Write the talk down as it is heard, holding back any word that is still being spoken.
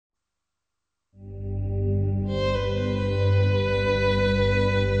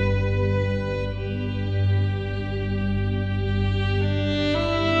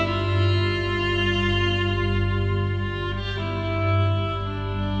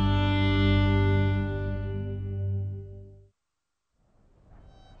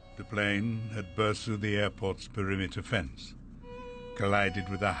aeroplane had burst through the airport's perimeter fence, collided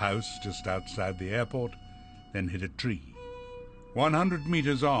with a house just outside the airport, then hit a tree. 100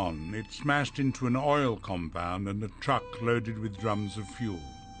 meters on, it smashed into an oil compound and a truck loaded with drums of fuel.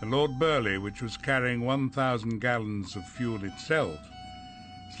 The Lord Burleigh, which was carrying 1,000 gallons of fuel itself,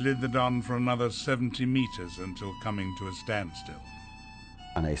 slithered on for another 70 meters until coming to a standstill.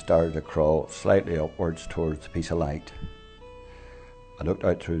 And I started to crawl slightly upwards towards the piece of light. I looked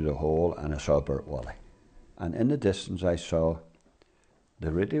out through the hole and I saw Bert Wally. And in the distance I saw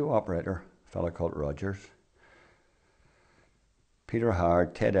the radio operator, a fellow called Rogers, Peter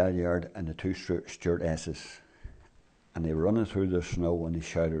Howard, Ted Elyard and the two stewardesses. And they were running through the snow and they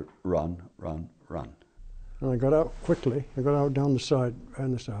shouted, "Run, run, run." And I got out quickly. I got out down the side,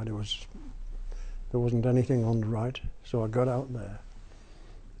 there wasn't anything on the right, so I got out there.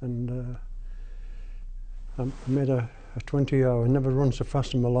 And I made a 20-hour, I never run so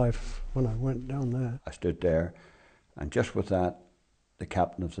fast in my life when I went down there. I stood there, and just with that, the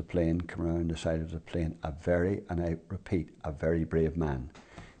captain of the plane came around the side of the plane, and I repeat, a very brave man.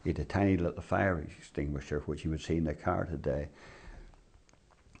 He had a tiny little fire extinguisher, which you would see in the car today,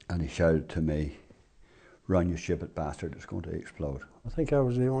 and he shouted to me, "Run, you stupid bastard, it's going to explode." I think I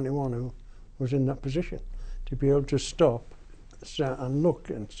was the only one who was in that position, to be able to stop and look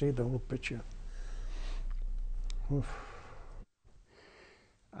and see the whole picture. Oof.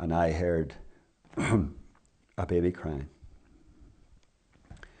 And I heard a baby crying.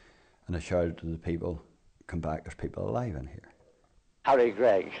 And I shouted to the people, "Come back, there's people alive in here." Harry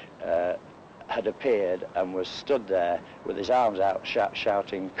Gregg had appeared and was stood there with his arms out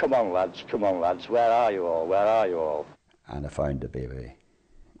shouting, come on lads, where are you all, where are you all?" And I found the baby,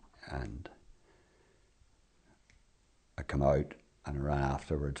 and I come out and I ran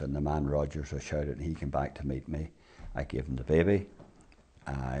afterwards, and the man Rogers was shouted and he came back to meet me. I gave him the baby,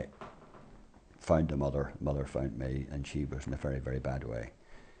 I found the mother found me, and she was in a very, very bad way.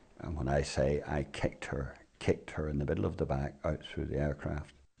 And when I say I kicked her in the middle of the back out through the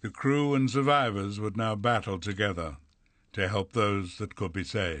aircraft. The crew and survivors would now battle together to help those that could be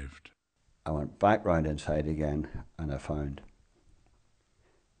saved. I went back round inside again and I found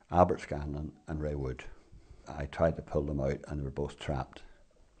Albert Scanlon and Ray Wood. I tried to pull them out and they were both trapped.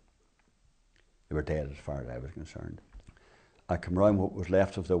 They were dead as far as I was concerned. I come round what was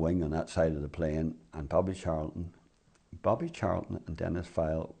left of the wing on that side of the plane, and Bobby Charlton and Dennis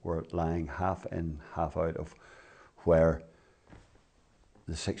File were lying half in, half out of where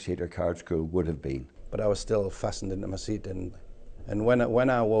the 6-seater card school would have been. But I was still fastened into my seat, and when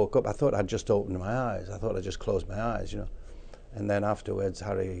I woke up, I thought I'd just opened my eyes. I thought I just closed my eyes, you know. And then afterwards,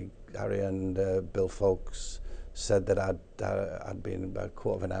 Harry and Bill Folks said that I'd been about a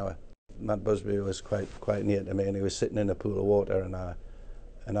quarter of an hour. Matt Busby was quite near to me, and he was sitting in a pool of water, and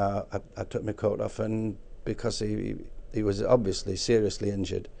I took my coat off, and because he was obviously seriously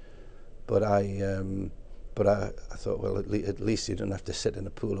injured, but I thought, well, at least you don't have to sit in a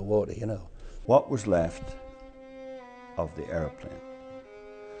pool of water, you know. What was left of the aeroplane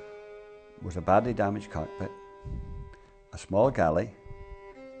was a badly damaged cockpit, a small galley,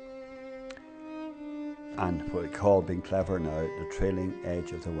 and what we call, being clever now, the trailing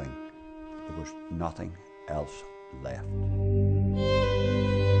edge of the wing. There was nothing else left.